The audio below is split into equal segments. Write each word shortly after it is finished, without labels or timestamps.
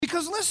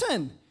Because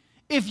listen,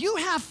 if you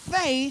have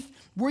faith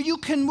where you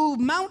can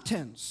move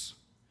mountains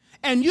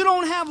and you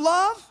don't have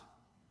love,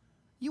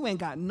 you ain't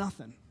got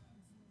nothing.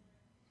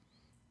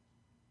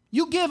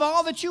 You give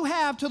all that you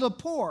have to the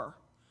poor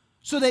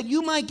so that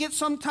you might get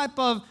some type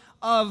of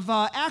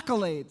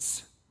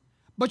accolades,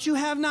 but you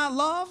have not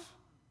love,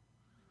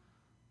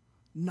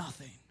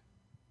 nothing.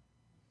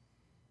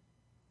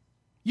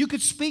 You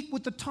could speak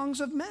with the tongues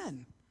of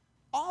men,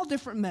 all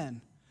different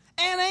men,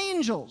 and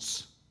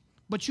angels,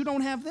 but you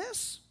don't have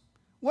this?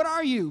 What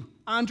are you,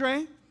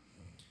 Andre?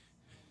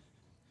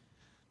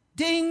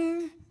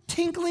 Ding,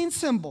 tinkling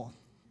cymbal.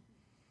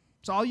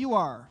 It's all you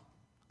are,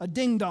 a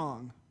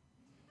ding-dong,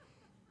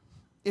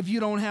 if you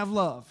don't have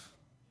love.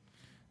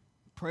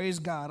 Praise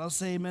God. I'll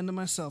say amen to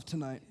myself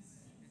tonight.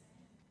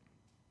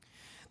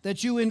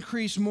 That you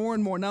increase more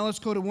and more. Now let's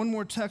go to one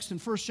more text in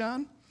 1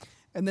 John,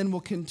 and then we'll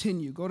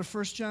continue. Go to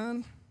 1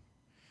 John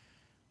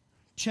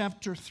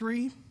chapter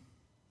 3,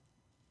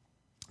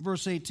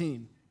 verse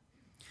 18.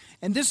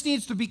 And this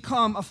needs to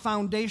become a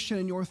foundation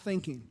in your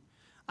thinking.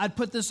 I'd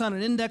put this on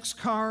an index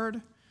card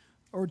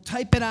or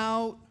type it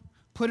out,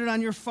 put it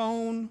on your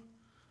phone,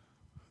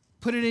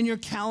 put it in your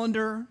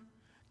calendar.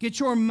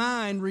 Get your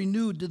mind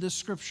renewed to this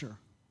scripture.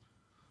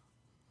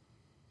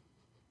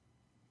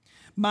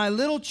 My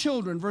little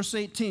children, verse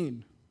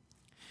 18,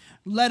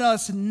 let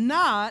us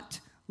not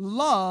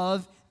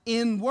love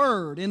in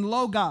word, in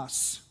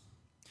logos,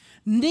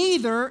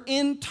 neither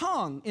in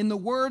tongue, in the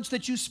words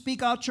that you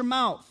speak out your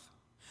mouth,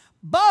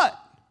 but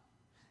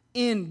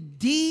in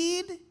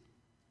deed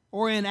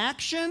or in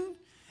action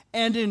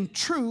and in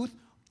truth,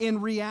 in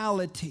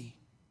reality.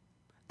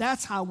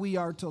 That's how we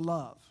are to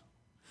love.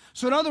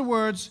 So in other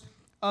words,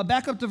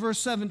 back up to verse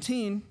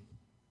 17.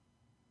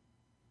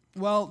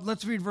 Well,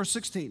 let's read verse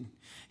 16.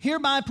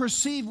 Hereby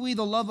perceive we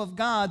the love of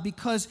God,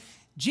 because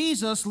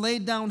Jesus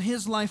laid down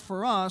his life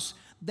for us,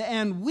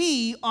 and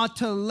we ought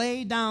to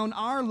lay down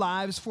our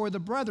lives for the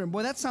brethren.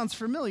 Boy, that sounds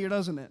familiar,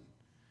 doesn't it?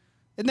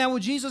 Isn't that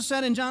what Jesus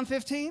said in John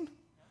 15?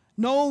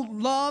 No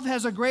love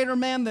has a greater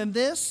man than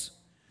this,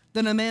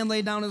 than a man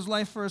lay down his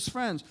life for his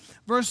friends.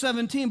 Verse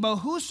 17, but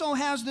whoso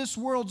has this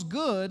world's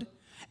good,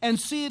 and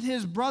seeth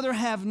his brother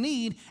have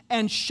need,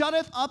 and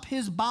shutteth up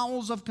his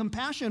bowels of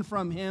compassion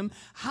from him,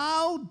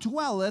 how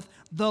dwelleth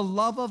the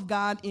love of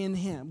God in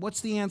him?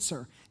 What's the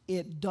answer?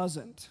 It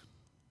doesn't.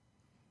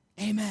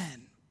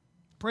 Amen.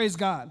 Praise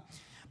God.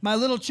 My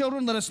little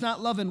children, let us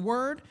not love in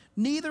word,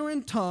 neither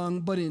in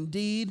tongue, but in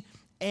deed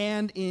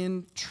and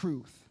in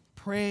truth.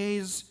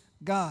 Praise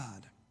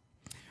God.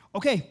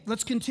 Okay,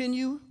 let's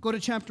continue. Go to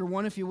chapter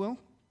 1, if you will.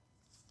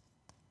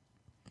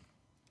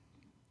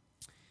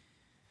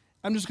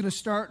 I'm just going to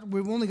start.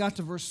 We've only got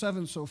to verse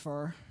 7 so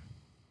far.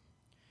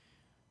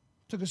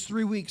 Took us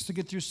 3 weeks to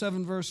get through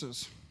 7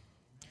 verses.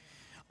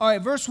 All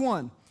right, verse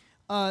 1.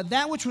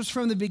 That which was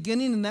from the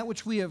beginning, and that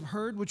which we have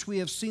heard, which we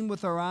have seen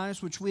with our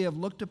eyes, which we have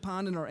looked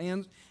upon, and our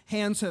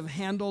hands have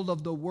handled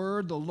of the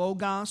word, the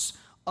logos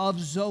of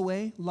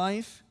Zoe,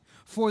 life.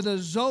 For the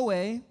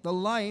Zoe, the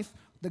life,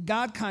 the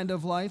God kind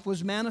of life,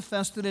 was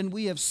manifested, and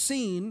we have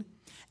seen,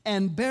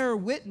 and bear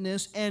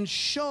witness, and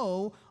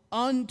show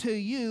unto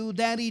you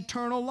that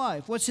eternal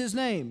life. What's his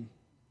name?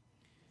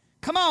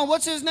 Come on,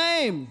 what's his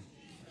name?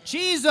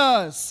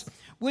 Jesus,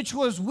 which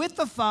was with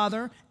the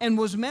Father and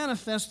was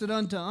manifested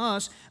unto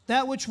us.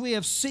 That which we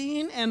have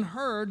seen and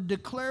heard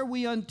declare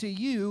we unto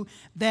you,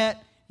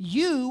 that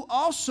you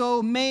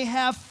also may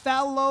have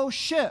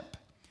fellowship.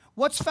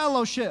 What's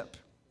fellowship?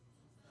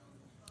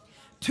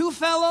 Two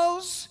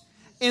fellows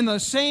in the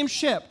same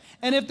ship.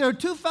 And if there are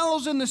two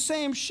fellows in the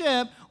same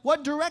ship,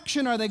 what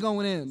direction are they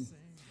going in?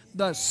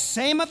 The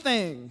same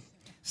thing,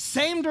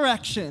 same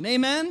direction.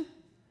 Amen?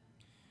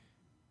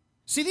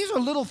 See, these are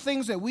little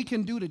things that we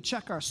can do to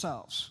check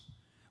ourselves.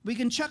 We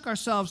can check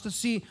ourselves to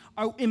see,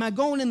 am I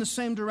going in the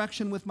same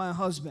direction with my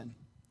husband?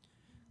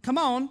 Come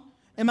on.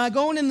 Am I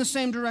going in the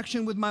same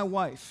direction with my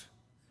wife?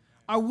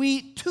 Are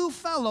we two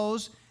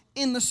fellows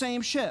in the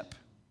same ship?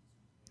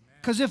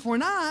 Because if we're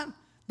not,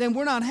 then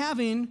we're not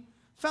having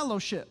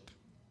fellowship.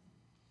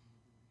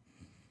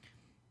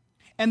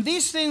 And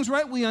these things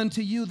write we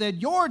unto you, that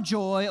your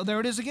joy, oh, there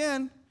it is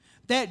again,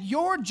 that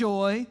your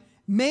joy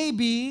may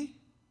be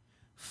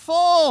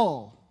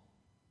full.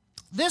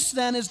 This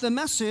then is the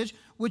message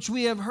which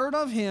we have heard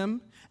of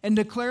him, and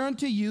declare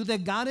unto you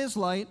that God is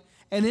light,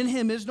 and in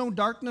him is no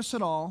darkness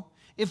at all.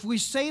 If we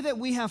say that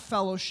we have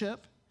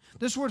fellowship,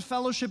 this word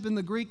fellowship in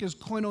the Greek is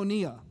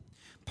koinonia,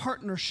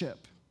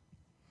 partnership,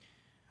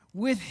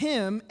 with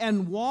him,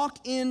 and walk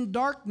in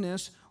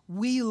darkness,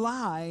 we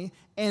lie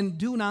and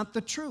do not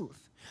the truth.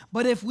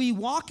 But if we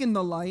walk in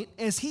the light,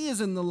 as he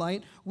is in the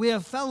light, we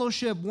have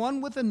fellowship one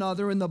with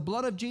another, and the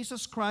blood of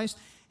Jesus Christ,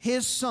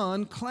 his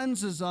Son,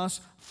 cleanses us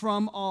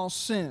from all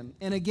sin.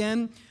 And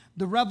again,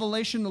 the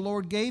revelation the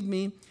Lord gave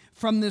me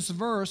from this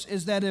verse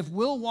is that if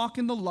we'll walk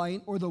in the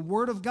light, or the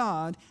Word of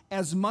God,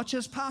 as much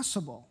as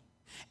possible,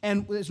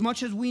 and as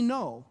much as we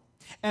know,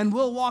 and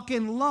we'll walk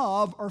in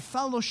love or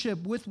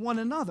fellowship with one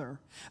another,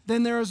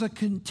 then there is a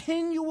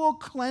continual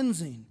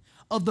cleansing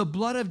of the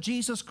blood of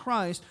Jesus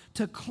Christ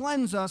to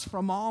cleanse us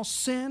from all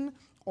sin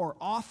or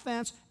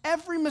offense,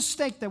 every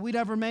mistake that we'd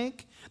ever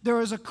make. There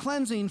is a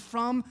cleansing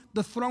from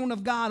the throne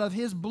of God of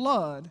his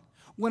blood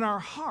when our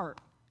heart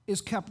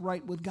is kept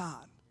right with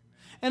God.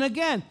 And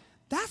again,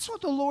 that's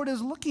what the Lord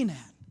is looking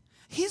at.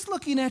 He's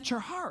looking at your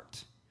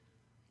heart.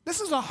 This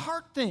is a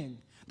heart thing.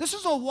 This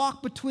is a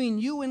walk between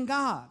you and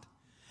God.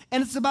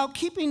 And it's about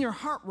keeping your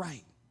heart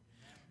right.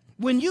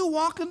 When you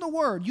walk in the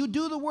Word, you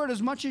do the Word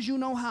as much as you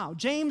know how.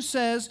 James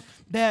says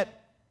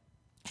that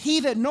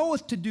he that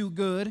knoweth to do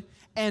good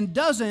and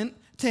doesn't,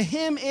 to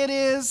him it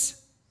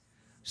is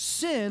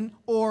sin,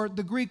 or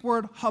the Greek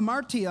word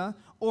hamartia,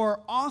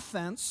 or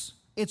offense.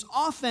 It's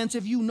offense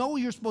if you know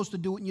you're supposed to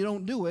do it and you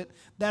don't do it.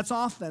 That's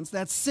offense.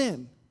 That's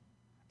sin.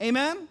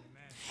 Amen? Amen.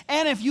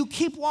 And if you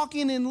keep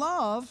walking in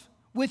love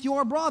with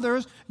your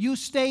brothers, you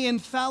stay in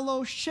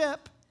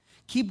fellowship,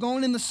 keep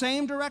going in the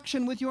same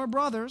direction with your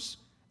brothers.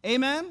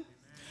 Amen? Amen?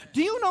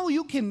 Do you know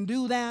you can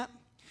do that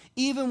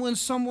even when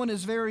someone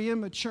is very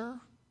immature?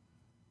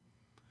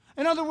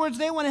 In other words,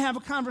 they want to have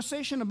a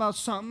conversation about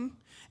something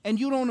and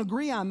you don't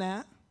agree on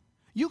that.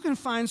 You can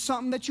find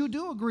something that you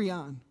do agree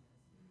on.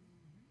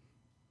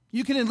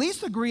 You can at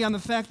least agree on the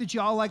fact that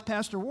you all like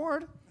Pastor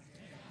Ward.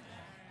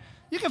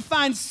 You can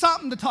find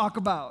something to talk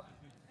about.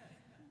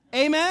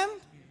 Amen?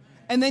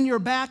 And then you're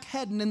back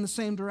heading in the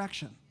same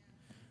direction.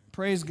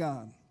 Praise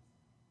God.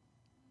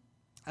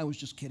 I was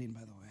just kidding, by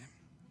the way.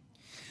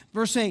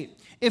 Verse 8,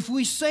 if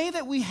we say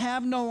that we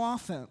have no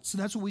offense,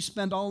 that's what we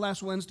spent all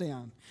last Wednesday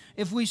on.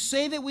 If we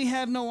say that we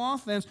have no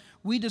offense,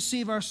 we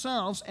deceive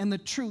ourselves and the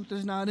truth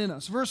is not in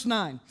us. Verse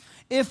 9,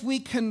 if we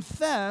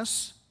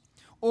confess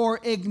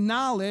or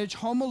acknowledge,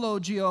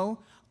 homologio,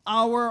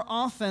 our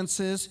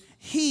offenses,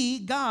 he,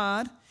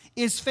 God,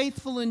 is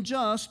faithful and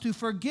just to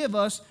forgive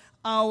us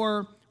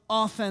our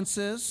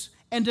offenses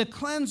and to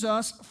cleanse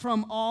us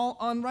from all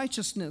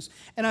unrighteousness.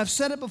 And I've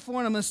said it before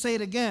and I'm going to say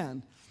it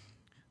again.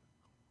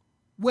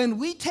 When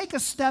we take a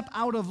step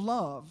out of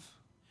love,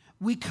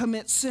 we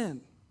commit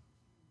sin.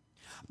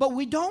 But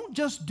we don't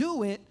just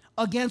do it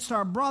against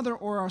our brother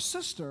or our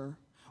sister.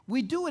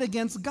 We do it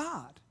against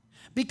God.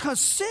 Because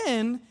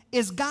sin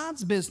is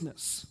God's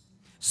business.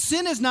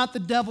 Sin is not the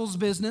devil's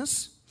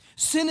business.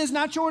 Sin is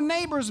not your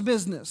neighbor's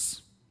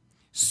business.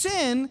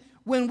 Sin,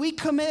 when we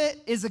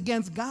commit, is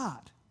against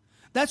God.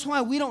 That's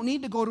why we don't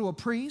need to go to a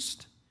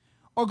priest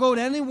or go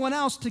to anyone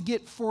else to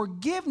get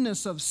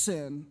forgiveness of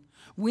sin.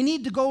 We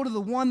need to go to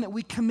the one that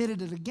we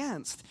committed it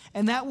against,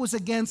 and that was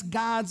against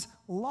God's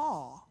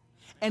law.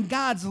 And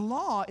God's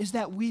law is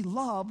that we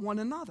love one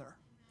another.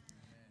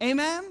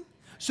 Amen?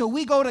 So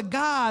we go to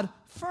God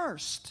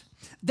first.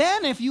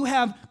 Then if you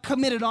have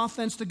committed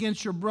offense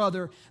against your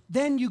brother,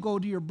 then you go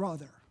to your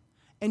brother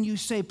and you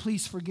say,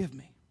 please forgive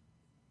me.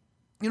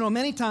 You know,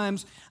 many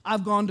times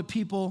I've gone to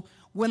people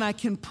when I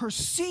can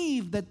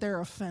perceive that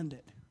they're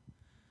offended.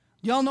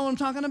 Y'all know what I'm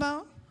talking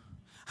about?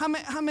 How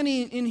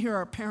many in here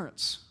are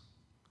parents?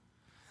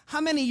 How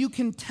many you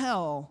can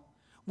tell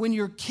when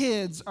your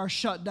kids are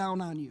shut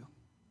down on you?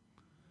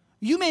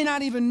 You may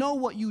not even know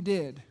what you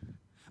did,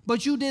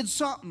 but you did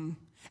something,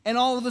 and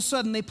all of a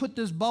sudden they put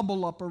this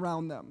bubble up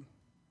around them.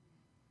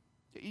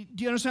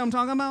 Do you understand what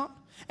I'm talking about?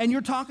 And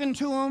you're talking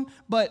to them,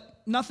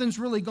 but nothing's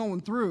really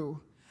going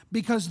through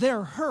because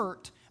they're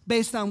hurt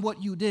based on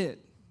what you did.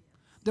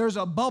 There's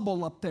a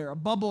bubble up there, a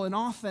bubble, an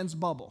offense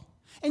bubble.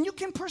 And you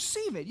can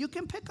perceive it. You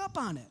can pick up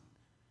on it.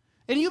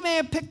 And you may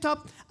have picked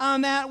up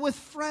on that with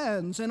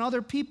friends and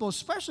other people,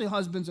 especially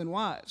husbands and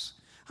wives.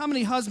 How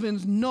many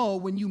husbands know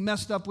when you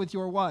messed up with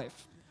your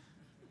wife?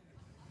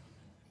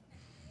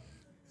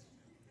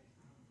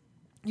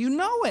 You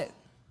know it.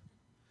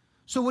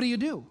 So what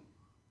do?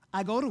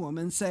 I go to them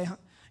and say,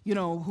 you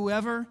know,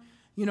 whoever,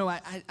 you know,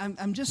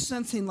 I'm just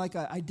sensing like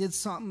I did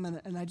something,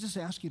 and I just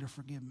ask you to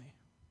forgive me.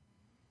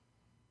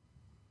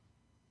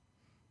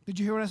 Did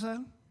you hear what I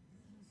said?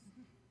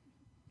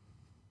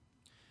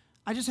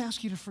 I just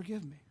ask you to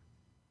forgive me.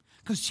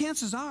 Because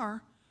chances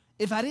are,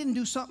 if I didn't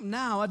do something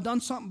now, I've done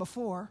something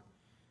before.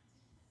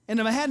 And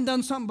if I hadn't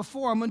done something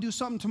before, I'm going to do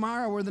something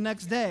tomorrow or the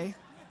next day.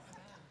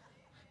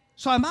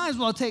 So I might as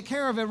well take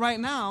care of it right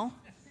now.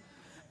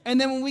 And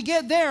then when we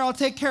get there, I'll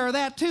take care of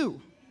that too.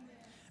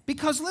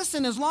 Because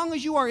listen, as long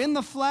as you are in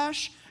the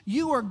flesh,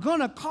 you are going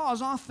to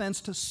cause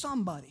offense to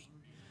somebody.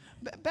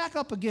 Back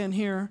up again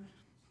here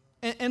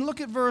and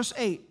look at verse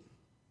 8.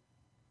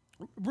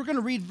 We're going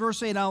to read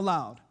verse 8 out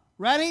loud.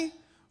 Ready?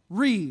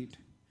 Read.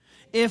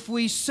 If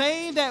we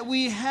say that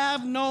we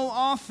have no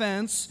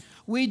offense,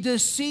 we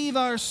deceive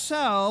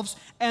ourselves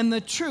and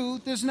the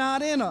truth is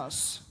not in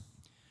us.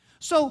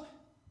 So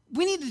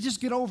we need to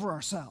just get over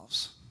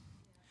ourselves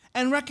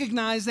and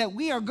recognize that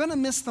we are going to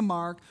miss the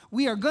mark.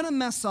 We are going to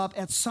mess up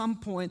at some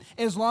point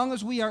as long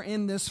as we are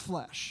in this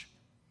flesh.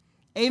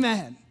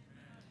 Amen.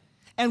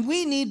 And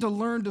we need to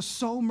learn to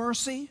sow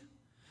mercy,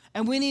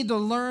 and we need to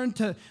learn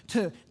to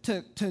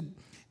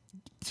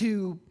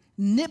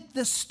nip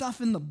this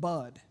stuff in the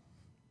bud.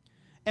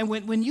 And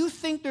when you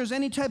think there's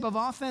any type of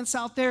offense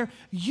out there,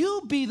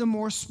 you be the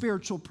more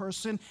spiritual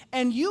person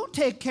and you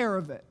take care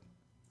of it.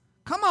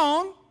 Come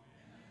on.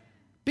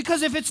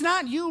 Because if it's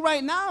not you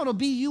right now, it'll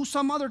be you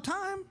some other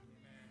time.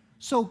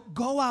 So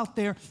go out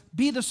there,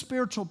 be the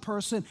spiritual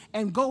person,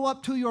 and go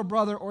up to your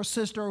brother or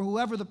sister or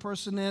whoever the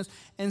person is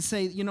and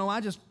say, you know,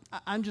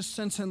 I'm just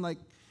sensing like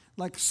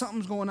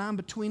something's going on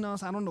between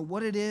us. I don't know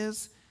what it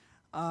is.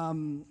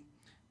 I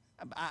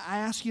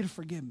ask you to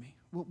forgive me.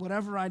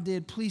 Whatever I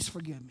did, please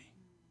forgive me.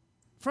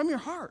 From your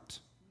heart.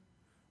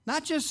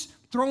 Not just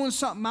throwing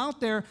something out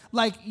there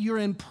like you're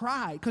in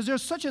pride. Because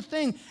there's such a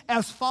thing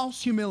as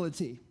false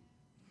humility.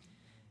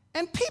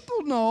 And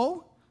people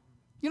know,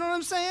 you know what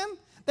I'm saying?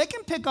 They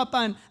can pick up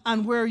on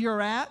where you're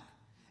at.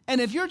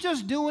 And if you're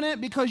just doing it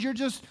because you're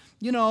just,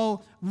 you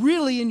know,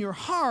 really in your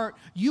heart,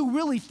 you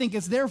really think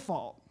it's their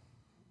fault.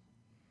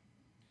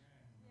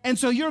 And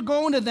so you're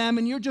going to them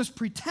and you're just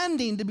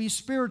pretending to be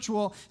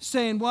spiritual,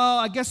 saying, well,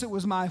 I guess it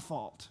was my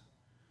fault.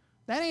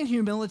 That ain't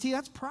humility,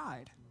 that's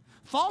pride.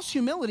 False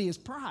humility is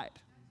pride.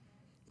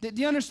 Do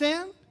you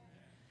understand?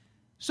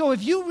 So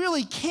if you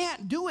really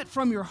can't do it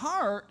from your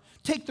heart,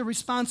 take the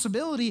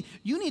responsibility,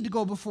 you need to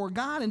go before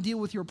God and deal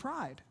with your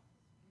pride.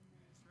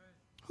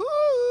 Whoo,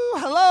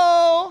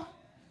 hello.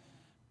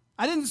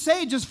 I didn't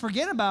say just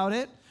forget about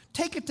it.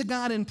 Take it to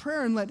God in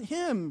prayer and let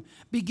Him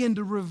begin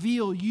to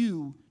reveal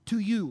you to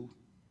you.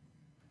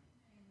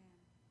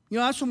 You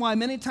know, that's why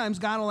many times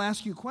God will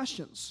ask you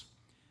questions.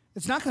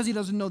 It's not because He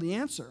doesn't know the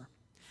answer.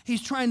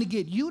 He's trying to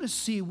get you to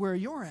see where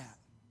you're at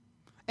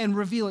and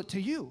reveal it to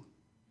you.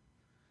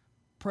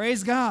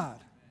 Praise God.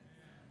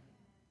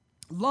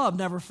 Love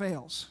never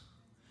fails.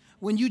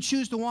 When you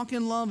choose to walk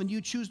in love and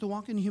you choose to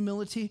walk in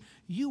humility,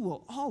 you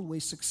will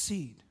always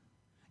succeed.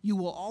 You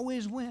will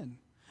always win.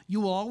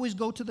 You will always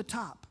go to the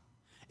top.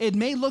 It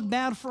may look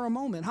bad for a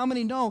moment. How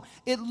many know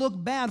it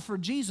looked bad for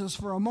Jesus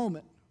for a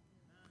moment?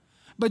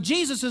 But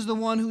Jesus is the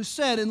one who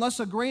said, unless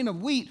a grain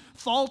of wheat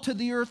fall to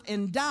the earth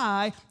and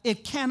die,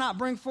 it cannot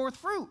bring forth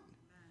fruit.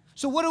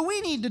 So what do we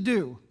need to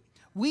do?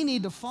 We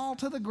need to fall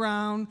to the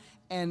ground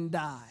and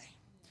die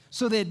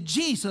so that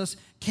Jesus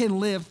can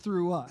live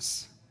through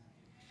us.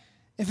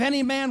 If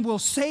any man will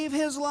save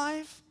his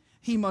life,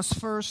 he must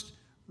first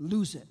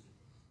lose it.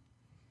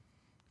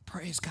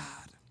 Praise God.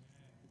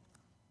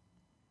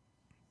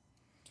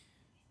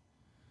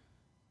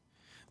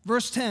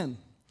 Verse 10,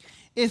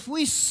 if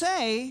we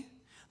say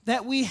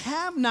that we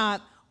have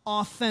not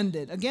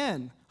offended,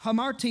 again,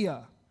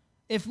 hamartia.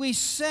 If we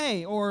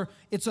say, or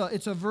it's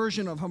a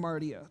version of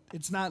hamartia.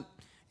 It's not,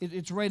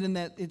 it's right in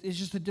that, it's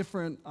just a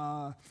different,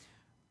 what's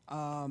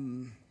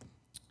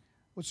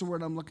the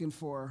word I'm looking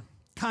for?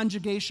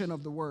 Conjugation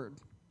of the word.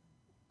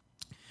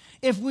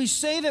 If we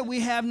say that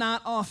we have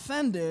not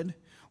offended,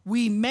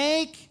 we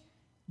make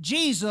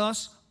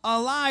Jesus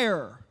a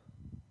liar,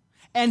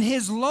 and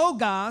His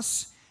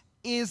logos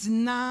is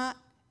not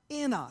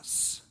in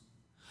us.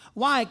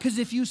 Why? Because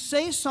if you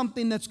say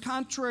something that's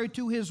contrary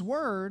to His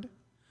word,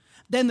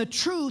 then the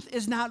truth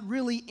is not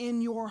really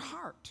in your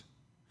heart.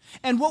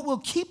 And what will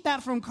keep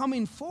that from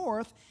coming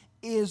forth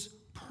is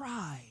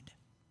pride.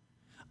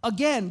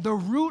 Again, the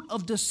root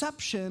of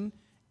deception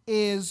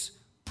is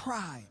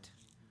pride.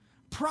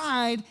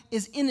 Pride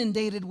is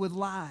inundated with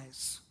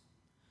lies.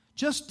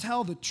 Just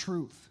tell the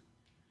truth.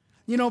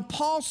 You know,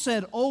 Paul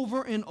said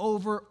over and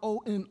over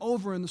and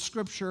over in the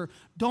scripture,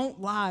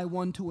 don't lie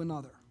one to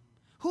another.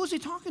 Who is he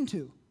talking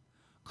to?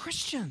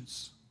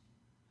 Christians.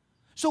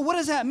 So what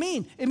does that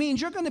mean? It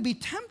means you're going to be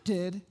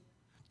tempted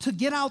to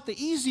get out the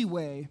easy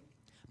way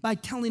by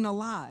telling a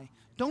lie.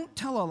 Don't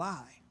tell a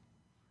lie.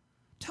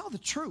 Tell the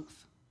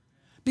truth.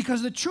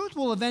 Because the truth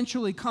will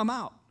eventually come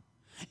out.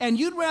 And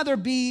you'd rather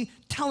be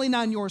telling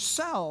on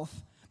yourself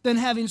than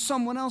having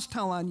someone else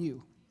tell on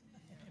you.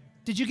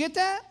 Did you get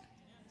that?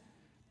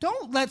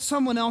 Don't let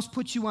someone else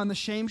put you on the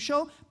shame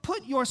show.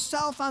 Put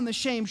yourself on the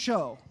shame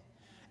show.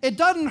 It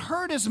doesn't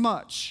hurt as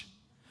much.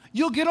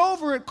 You'll get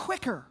over it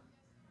quicker.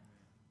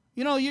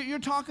 You know, you're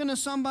talking to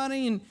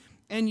somebody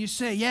and you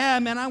say, yeah,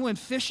 man, I went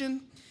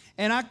fishing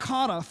and I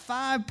caught a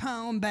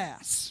 5-pound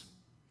bass.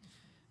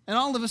 And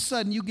all of a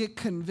sudden you get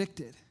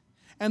convicted.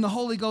 And the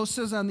Holy Ghost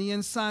says on the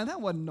inside, that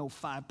wasn't no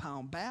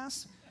 5-pound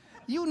bass.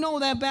 You know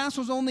that bass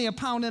was only 1.5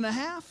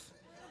 pounds.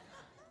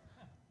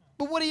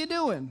 But what are you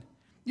doing?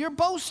 You're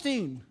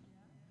boasting.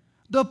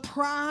 The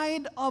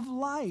pride of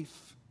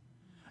life.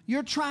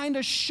 You're trying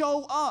to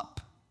show up.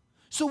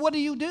 So what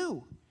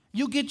do?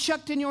 You get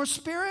checked in your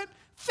spirit?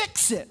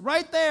 Fix it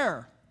right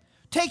there.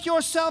 Take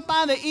yourself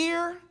by the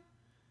ear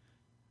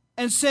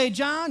and say,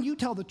 John, you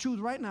tell the truth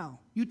right now.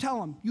 You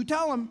tell him. You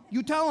tell him.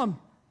 You tell him.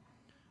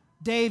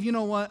 Dave, you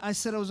know what? I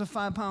said it was a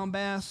 5-pound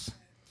bass.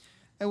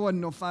 It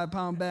wasn't no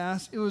 5-pound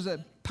bass. It was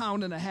 1.5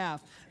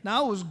 pounds.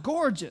 Now, it was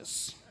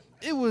gorgeous.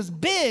 It was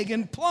big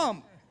and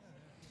plump.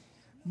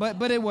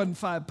 But it wasn't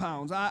 5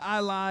 pounds. I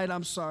lied.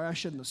 I'm sorry. I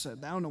shouldn't have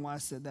said that. I don't know why I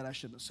said that. I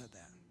shouldn't have said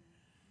that.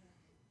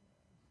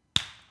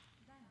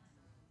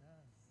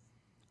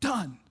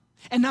 Done.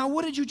 And now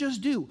what did you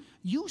just do?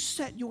 You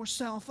set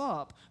yourself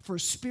up for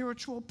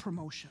spiritual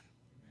promotion.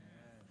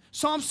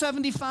 Psalm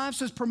 75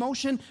 says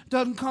promotion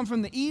doesn't come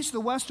from the east, the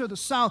west, or the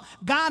south.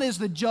 God is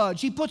the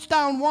judge. He puts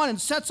down one and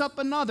sets up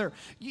another.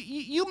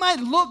 You might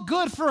look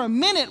good for a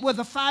minute with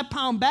a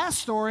 5-pound bass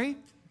story,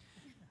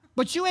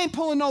 but you ain't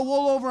pulling no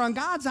wool over on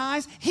God's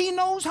eyes. He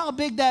knows how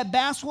big that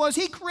bass was.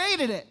 He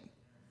created it.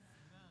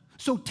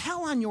 So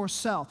tell on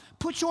yourself.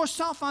 Put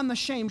yourself on the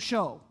shame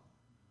show.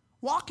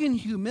 Walk in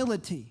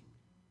humility.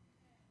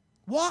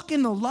 Walk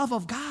in the love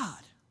of God.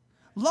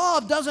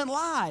 Love doesn't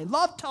lie.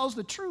 Love tells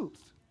the truth.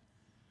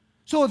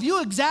 So if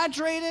you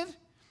exaggerated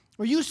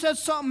or you said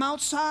something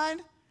outside,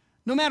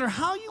 no matter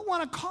how you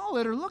want to call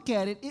it or look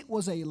at it, it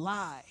was a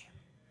lie.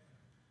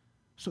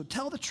 So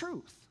tell the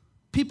truth.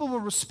 People will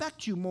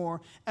respect you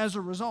more as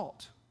a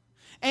result.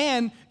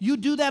 And you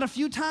do that a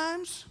few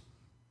times,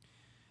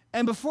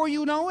 and before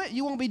you know it,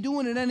 you won't be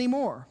doing it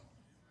anymore.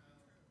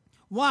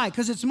 Why?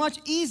 Because it's much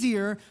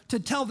easier to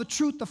tell the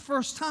truth the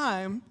first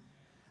time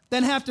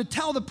than have to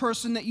tell the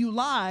person that you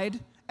lied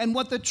and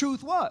what the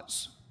truth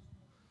was.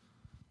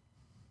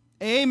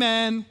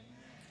 Amen.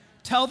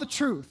 Tell the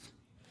truth.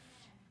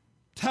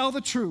 Tell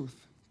the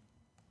truth.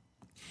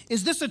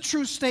 Is this a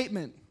true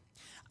statement?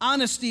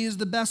 Honesty is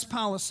the best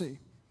policy.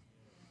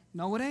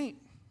 No, it ain't.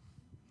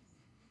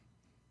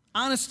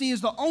 Honesty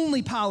is the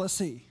only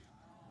policy.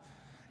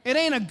 It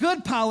ain't a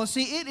good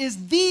policy. It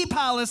is the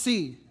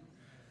policy.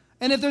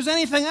 And if there's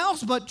anything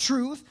else but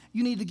truth,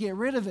 you need to get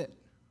rid of it.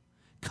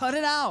 Cut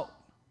it out.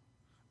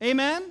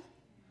 Amen?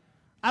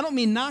 I don't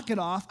mean knock it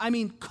off. I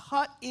mean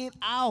cut it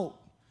out.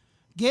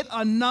 Get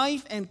a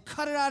knife and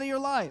cut it out of your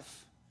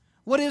life.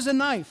 What is a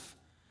knife?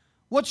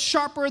 What's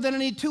sharper than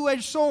any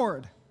two-edged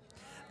sword?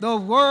 The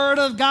Word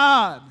of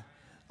God.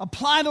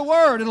 Apply the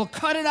Word. It'll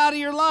cut it out of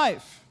your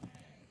life.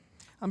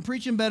 I'm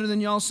preaching better than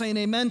y'all saying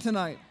amen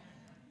tonight.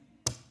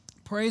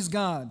 Praise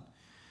God.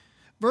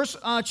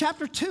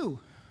 Chapter 2.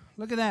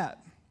 Look at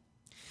that.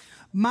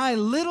 My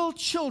little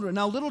children.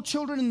 Now, little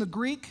children in the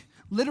Greek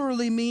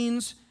literally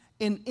means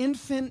an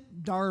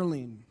infant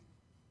darling.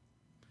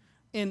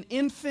 An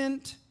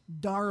infant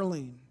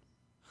darling.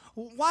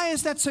 Why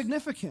is that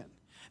significant?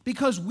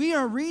 Because we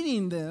are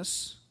reading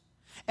this,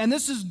 and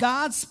this is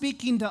God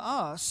speaking to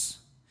us,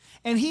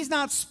 and He's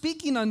not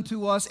speaking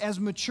unto us as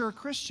mature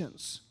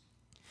Christians.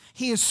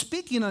 He is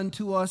speaking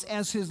unto us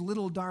as His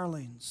little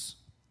darlings.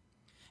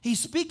 He's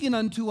speaking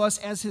unto us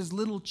as His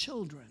little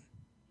children.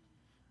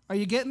 Are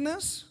you getting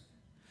this?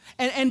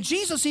 And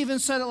Jesus even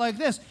said it like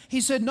this.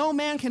 He said, no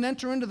man can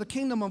enter into the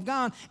kingdom of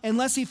God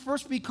unless he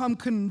first become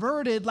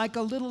converted like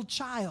a little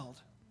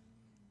child.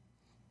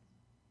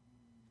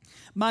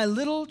 My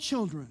little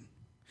children,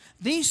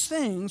 these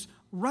things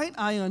write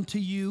I unto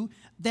you,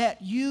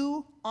 that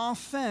you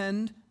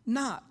offend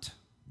not.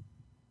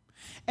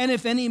 And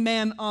if any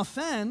man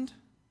offend,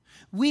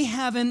 we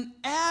have an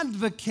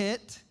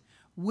advocate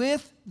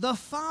with the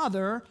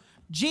Father,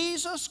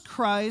 Jesus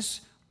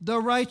Christ the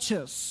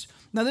righteous.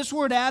 Now, this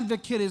word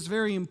advocate is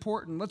very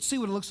important. Let's see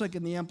what it looks like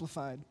in the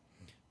Amplified,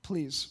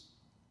 please.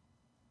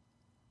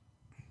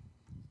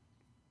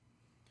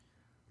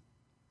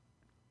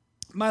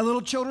 My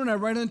little children, I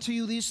write unto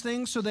you these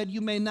things so that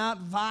you may not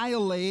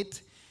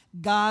violate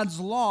God's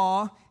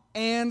law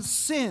and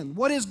sin.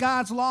 What is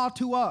God's law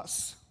to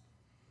us?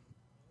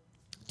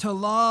 To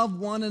love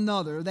one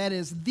another. That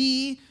is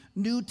the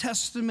New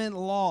Testament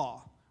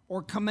law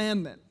or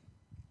commandment.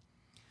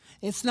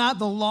 It's not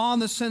the law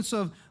in the sense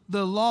of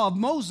the law of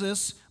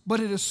Moses, but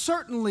it is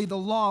certainly the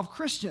law of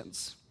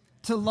Christians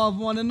to love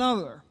one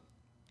another.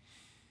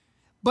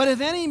 But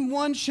if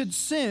anyone should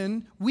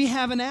sin, we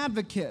have an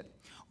advocate,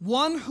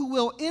 one who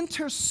will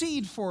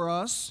intercede for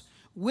us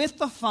with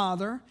the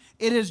Father.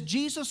 It is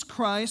Jesus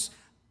Christ,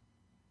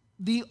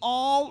 the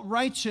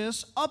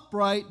all-righteous,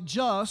 upright,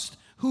 just,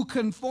 who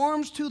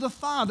conforms to the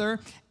Father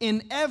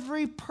in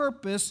every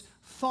purpose,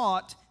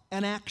 thought,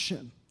 and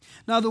action.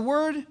 Now, the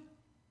word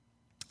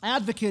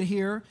advocate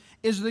here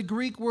is the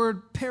Greek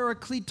word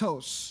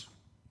parakletos.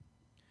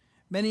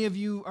 Many of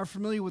you are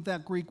familiar with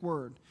that Greek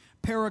word,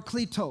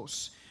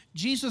 parakletos.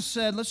 Jesus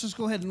said, let's just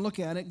go ahead and look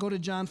at it. Go to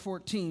John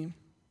 14.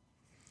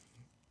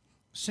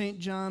 St.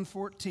 John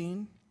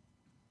 14.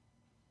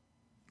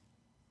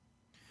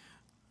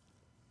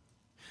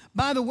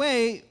 By the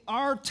way,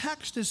 our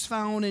text is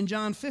found in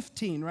John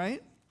 15,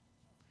 right?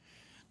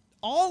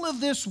 All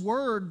of this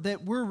word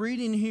that we're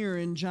reading here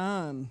in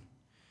John,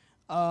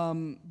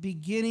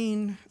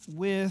 beginning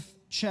with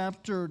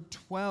chapter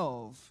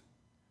 12,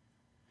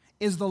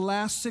 is the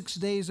last 6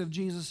 days of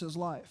Jesus'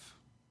 life.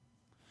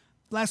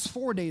 Last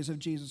 4 days of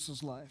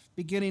Jesus' life,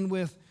 beginning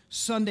with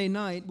Sunday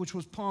night, which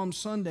was Palm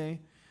Sunday,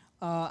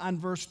 on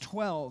verse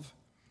 12,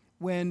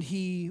 when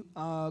he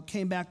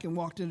came back and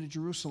walked into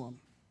Jerusalem.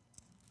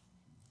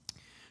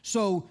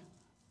 So,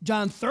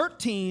 John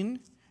 13,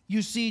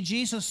 you see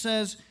Jesus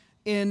says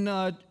in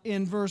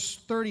verse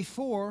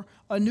 34,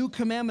 a new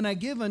commandment I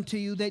give unto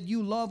you, that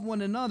you love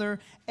one another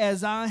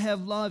as I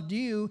have loved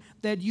you,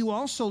 that you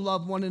also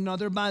love one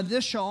another. By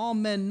this shall all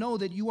men know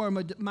that you are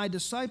my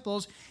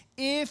disciples,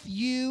 if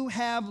you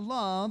have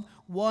love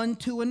one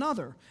to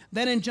another.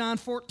 Then in John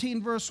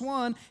 14, verse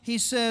 1, he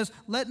says,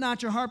 let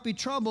not your heart be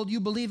troubled. You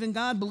believe in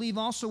God, believe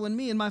also in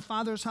me. In my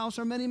Father's house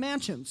are many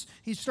mansions.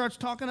 He starts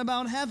talking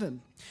about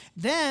heaven.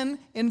 Then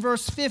in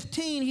verse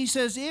 15, he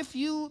says, if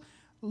you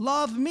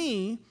love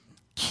me,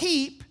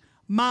 keep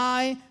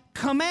my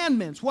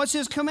commandments. What's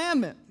his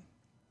commandment?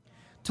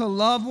 To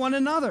love one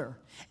another.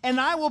 And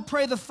I will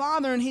pray the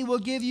Father, and he will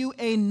give you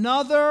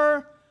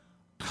another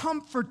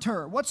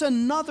comforter. What's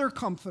another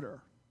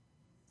comforter?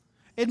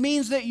 It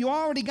means that you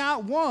already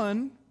got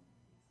one,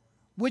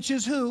 which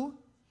is who?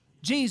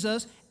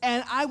 Jesus.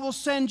 And I will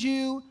send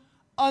you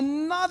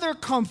another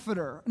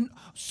comforter,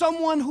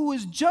 someone who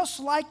is just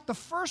like the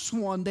first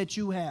one that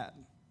you had.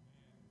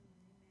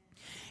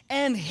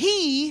 And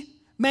he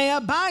may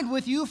abide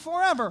with you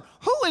forever.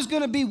 Who is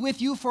going to be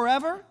with you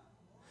forever?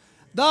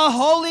 The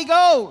Holy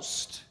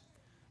Ghost.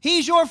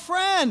 He's your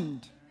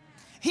friend.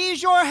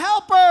 He's your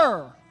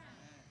helper.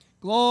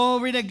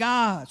 Glory to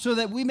God. So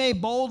that we may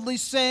boldly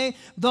say,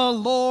 the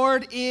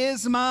Lord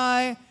is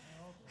my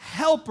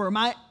helper,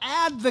 my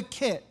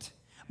advocate,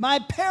 my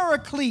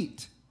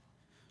paraclete.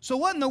 So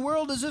what in the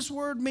world does this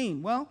word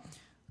mean? Well,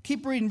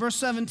 keep reading verse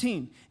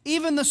 17.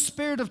 Even the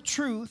Spirit of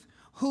truth,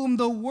 whom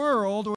the world